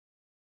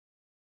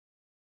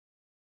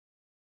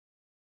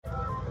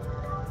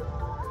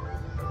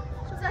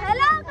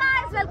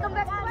welcome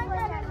back to my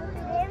channel.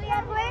 Today we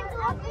are going to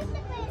a fish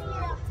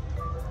aquarium.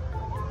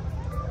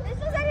 This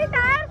is an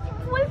entire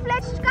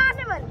full-fledged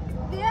carnival.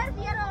 Where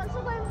we are also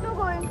going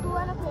to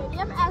an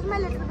aquarium, as my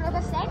little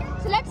brother said.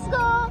 So let's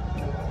go.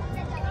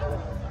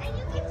 And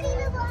you can see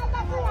the ball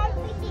that we are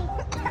fishing.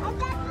 And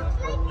that looks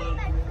like my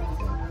bed fish.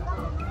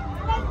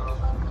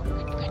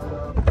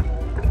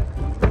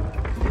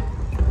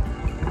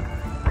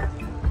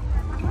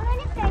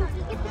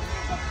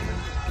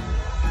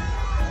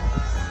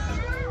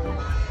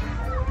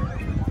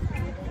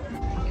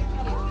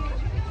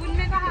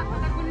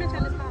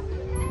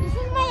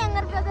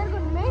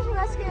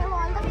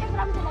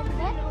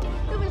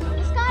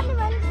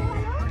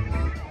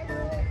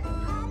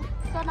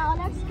 Now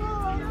let's go,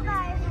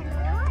 guys.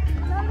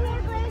 Now we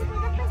are going to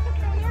the fish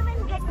aquarium and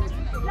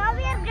now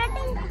we are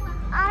getting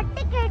our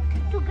ticket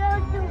to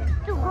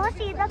go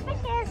see the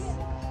fishes.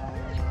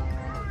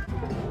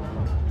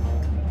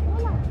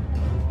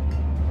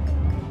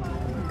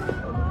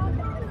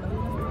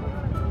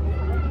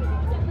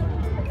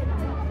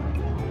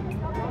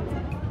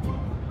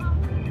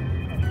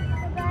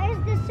 So guys,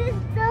 this is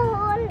the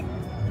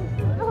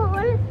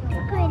whole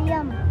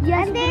aquarium.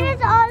 Yes, and there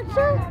is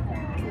also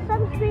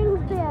some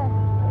swings there.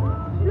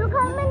 Look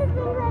how many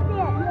swings are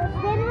there.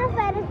 There is a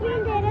Ferris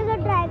wheel, there is a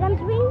dragon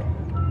swing.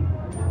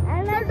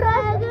 And the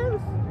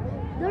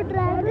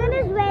dragon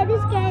is very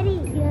scary.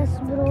 Yes,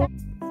 bro.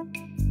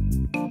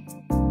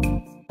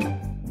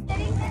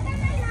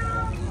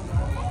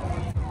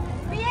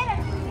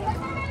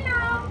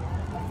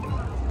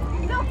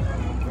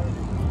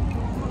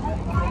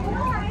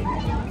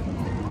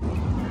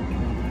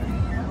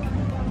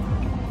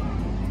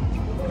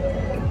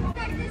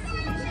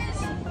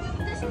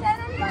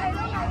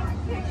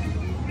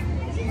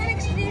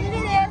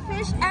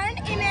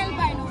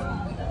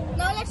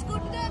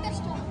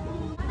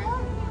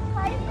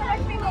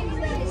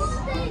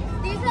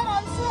 These are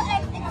also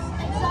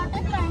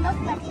exotic kind of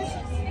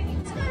catfishes.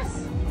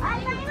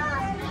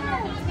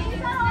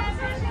 These are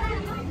also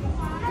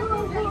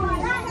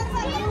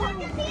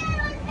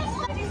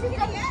this is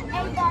the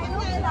albino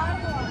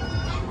flarmon.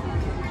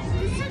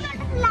 This is not a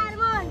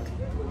flarmon.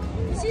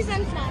 This is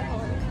an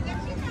flarmon.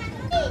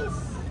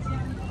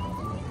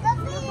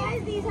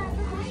 These are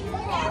the fishes.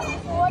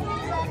 Four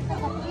these are the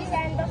puppies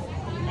and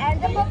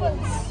the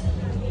bubbles.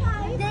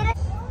 There is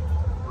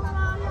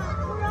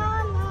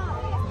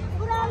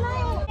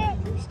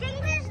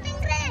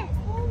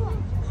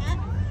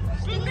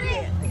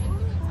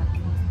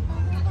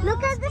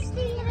look at the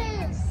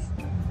stingrays.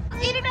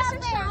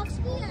 Iridescent sharks.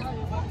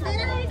 There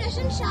are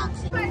iridescent sharks.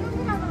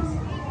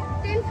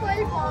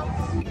 Tinfoil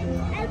pops.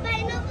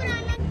 Albino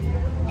piranha.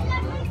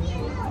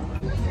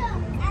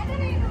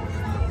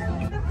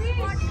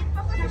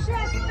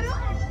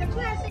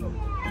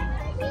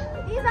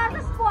 These are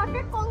the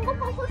spotted Congo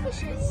puffer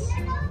fishes.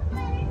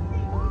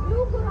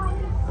 Blue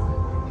piranhas.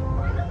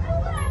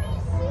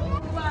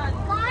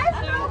 Guys,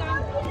 now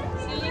come here.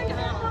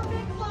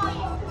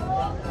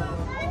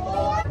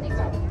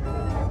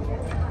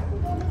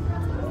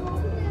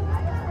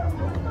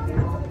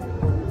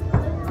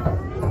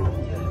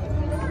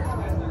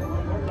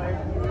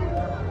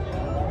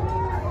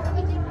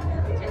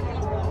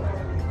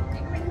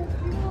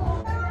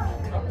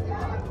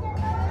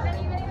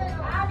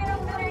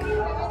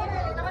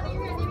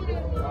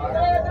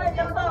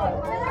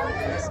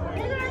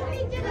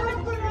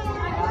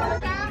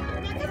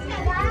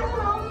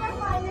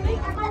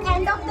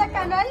 End of the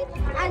tunnel,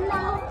 and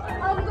now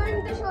I'm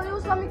going to show you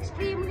some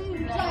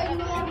extremely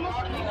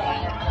ginormous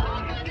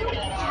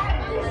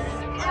this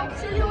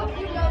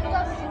absolutely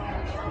wonders.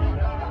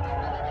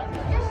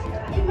 Just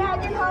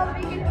imagine how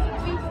big it would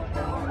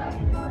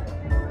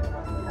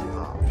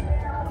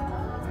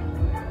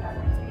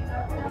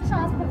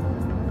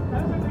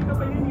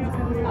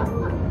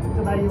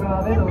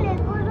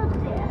be.